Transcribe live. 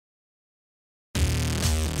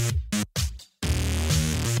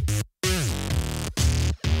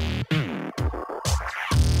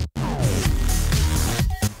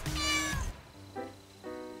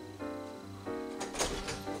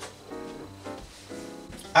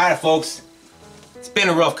Alright folks, it's been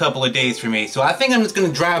a rough couple of days for me, so I think I'm just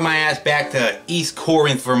gonna drive my ass back to East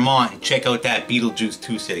Corinth, Vermont and check out that Beetlejuice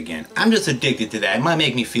 2 set again. I'm just addicted to that. It might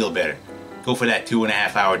make me feel better. Go for that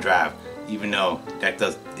 2.5 hour drive, even though that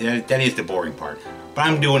is the boring part. But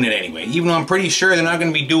I'm doing it anyway, even though I'm pretty sure they're not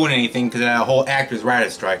gonna be doing anything because of that whole actors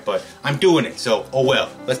writers strike, but I'm doing it, so oh well.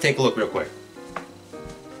 Let's take a look real quick.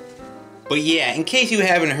 But yeah, in case you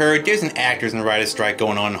haven't heard, there's an actors and writers strike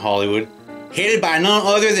going on in Hollywood. Headed by none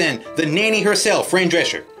other than the nanny herself, Fran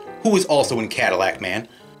Drescher, who is also in Cadillac Man.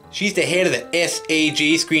 She's the head of the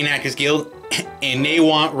SAG, Screen Actors Guild, and they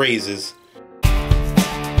want raises.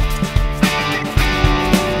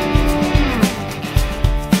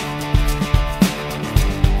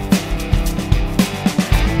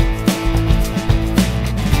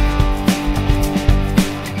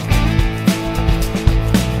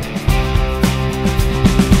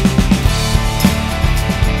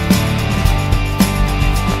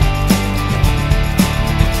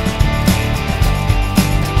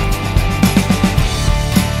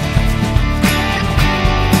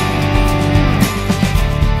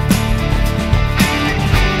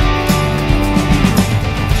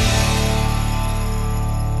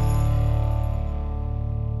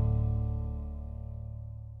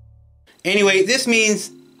 Anyway, this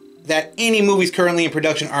means that any movies currently in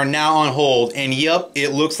production are now on hold, and yup, it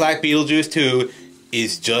looks like Beetlejuice 2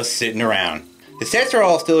 is just sitting around. The sets are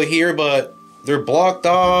all still here, but they're blocked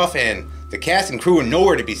off and the cast and crew are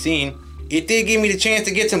nowhere to be seen. It did give me the chance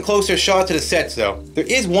to get some closer shots of the sets though. There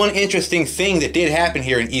is one interesting thing that did happen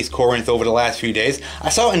here in East Corinth over the last few days. I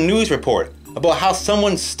saw a news report about how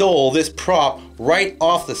someone stole this prop right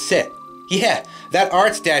off the set. Yeah, that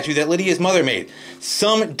art statue that Lydia's mother made.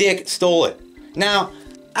 Some dick stole it. Now,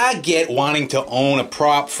 I get wanting to own a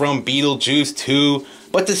prop from Beetlejuice 2,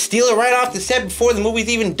 but to steal it right off the set before the movie's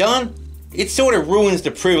even done? It sort of ruins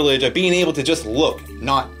the privilege of being able to just look,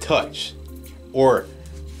 not touch. Or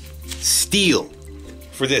steal,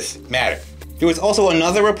 for this matter. There was also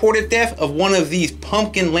another reported theft of one of these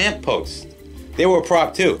pumpkin lampposts. They were a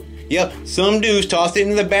prop too. Yep, some dudes tossed it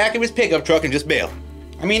into the back of his pickup truck and just bailed.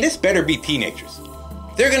 I mean, this better be teenagers.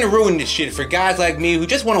 They're gonna ruin this shit for guys like me who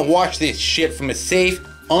just wanna watch this shit from a safe,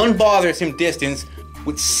 unbothersome distance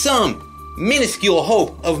with some minuscule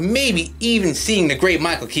hope of maybe even seeing the great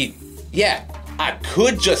Michael Keaton. Yeah, I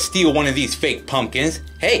could just steal one of these fake pumpkins.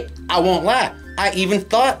 Hey, I won't lie, I even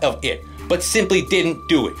thought of it, but simply didn't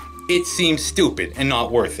do it. It seems stupid and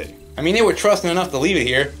not worth it. I mean, they were trusting enough to leave it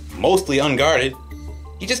here, mostly unguarded.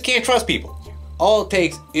 You just can't trust people. All it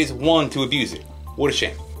takes is one to abuse it. What a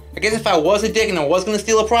shame. I guess if I was a dick and I was gonna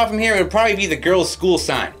steal a prop from here, it would probably be the girls' school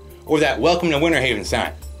sign, or that welcome to Winter Haven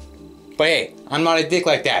sign. But hey, I'm not a dick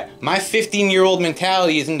like that. My 15-year-old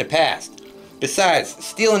mentality is in the past. Besides,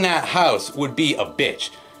 stealing that house would be a bitch.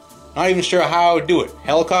 Not even sure how I would do it.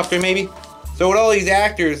 Helicopter maybe? So with all these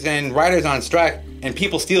actors and writers on strike, and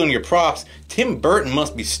people stealing your props, Tim Burton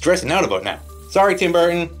must be stressing out about now. Sorry Tim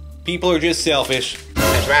Burton, people are just selfish.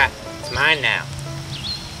 That's right, it's mine now.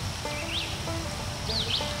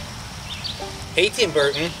 Hey Tim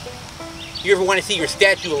Burton, you ever want to see your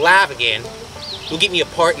statue alive again? You'll get me a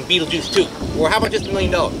part in Beetlejuice 2. Or how about just $1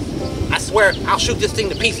 million? I swear, I'll shoot this thing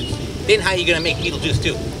to pieces. Then how you gonna make Beetlejuice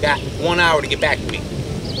 2? Got 1 hour to get back to me.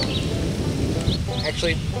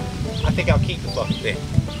 Actually, I think I'll keep the fucking thing.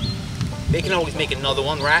 They can always make another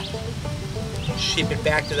one, right? Ship it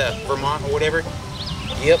back to the Vermont or whatever.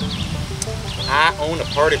 Yep, I own a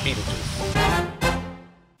part of Beetlejuice.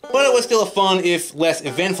 But it was still a fun, if less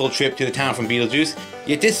eventful, trip to the town from Beetlejuice.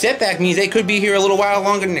 Yet this setback means they could be here a little while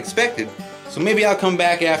longer than expected. So maybe I'll come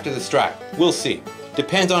back after the strike. We'll see.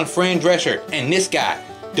 Depends on Fran Drescher and this guy,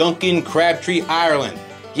 Duncan Crabtree Ireland.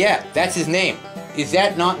 Yeah, that's his name. Is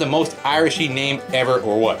that not the most Irishy name ever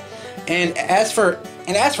or what? And as for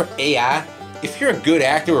AI, if you're a good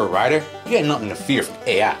actor or writer, you got nothing to fear from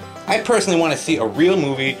AI. I personally want to see a real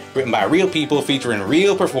movie written by real people featuring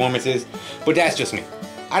real performances, but that's just me.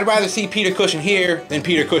 I'd rather see Peter Cushing here than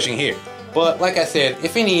Peter Cushing here. But like I said,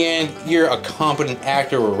 if in the end you're a competent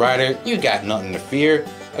actor or writer, you got nothing to fear.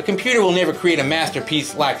 A computer will never create a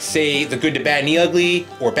masterpiece like, say, The Good, the Bad, and the Ugly,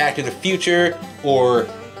 or Back to the Future, or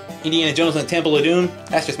Indiana Jones and the Temple of Doom.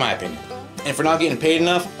 That's just my opinion. And for not getting paid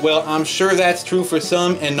enough, well, I'm sure that's true for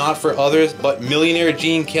some and not for others, but millionaire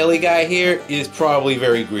Gene Kelly guy here is probably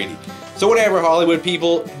very greedy. So whatever, Hollywood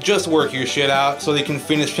people, just work your shit out so they can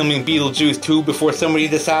finish filming Beetlejuice 2 before somebody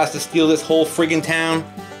decides to steal this whole friggin' town.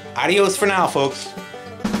 Adios for now, folks.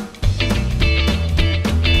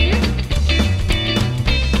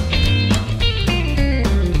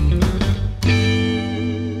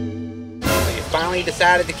 So you finally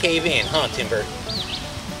decided to cave in, huh, Tim Burton?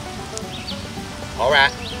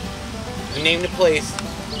 Alright. We named the place,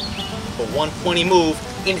 but one pointy move,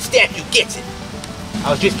 and the statue gets it.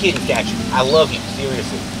 I was just kidding, statue. I love you,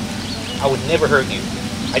 seriously. I would never hurt you.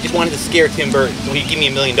 I just wanted to scare Tim Burton so he'd give me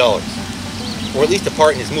 $1 million. Or at least a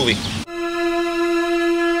part in his movie.